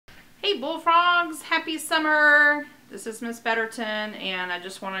Hey Bullfrogs, happy summer. This is Miss Betterton, and I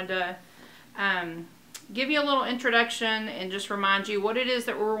just wanted to give you a little introduction and just remind you what it is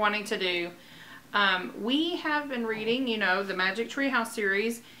that we're wanting to do. We have been reading, you know, the Magic Treehouse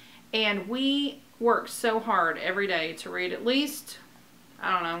series, and we work so hard every day to read at least,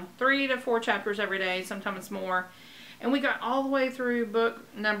 I don't know, 3 to 4 chapters every day, sometimes more. And we got all the way through book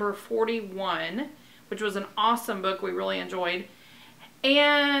number 41, which was an awesome book we really enjoyed.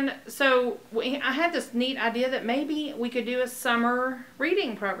 And so I had this neat idea that maybe we could do a summer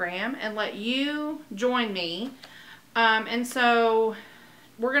reading program and let you join me. And so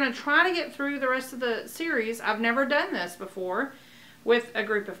we're going to try to get through the rest of the series. I've never done this before with a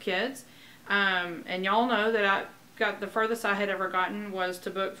group of kids. And y'all know that the furthest I had ever gotten was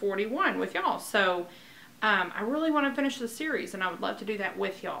to book 41 with y'all. So I really want to finish the series, and I would love to do that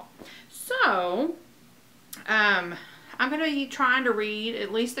with y'all. So I'm going to be trying to read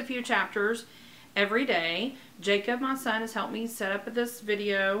at least a few chapters every day. Jacob, my son, has helped me set up this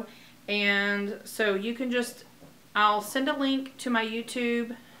video. And so you can just, I'll send a link to my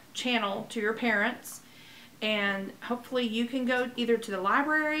YouTube channel to your parents. And hopefully you can go either to the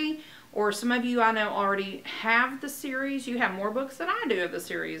library, or some of you I know already have the series. You have more books than I do of the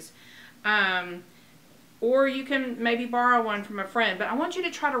series. Or you can maybe borrow one from a friend. But I want you to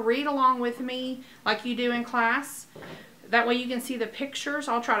try to read along with me like you do in class. That way you can see the pictures.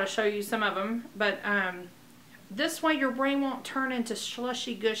 I'll try to show you some of them. But this way your brain won't turn into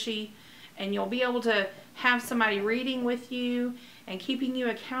slushy gushy, and you'll be able to have somebody reading with you and keeping you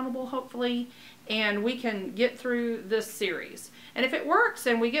accountable, hopefully, and we can get through this series. And if it works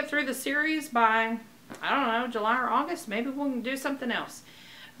and we get through the series by, I don't know, July or August, maybe we can do something else.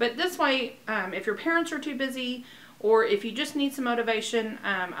 But this way, if your parents are too busy, or if you just need some motivation,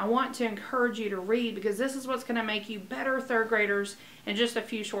 I want to encourage you to read, because this is what's going to make you better third graders in just a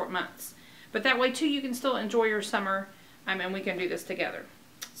few short months. But that way, too, you can still enjoy your summer, and we can do this together.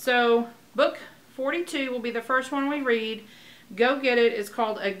 So, book 42 will be the first one we read. Go get it. It's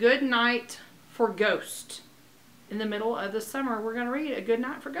called A Good Night for Ghost. In the middle of the summer, we're going to read A Good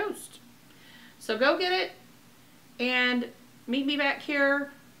Night for Ghost. So go get it, and meet me back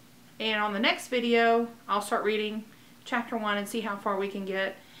here. And on the next video, I'll start reading chapter 1 and see how far we can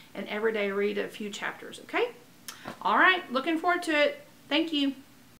get. And every day read a few chapters, okay? All right, looking forward to it. Thank you.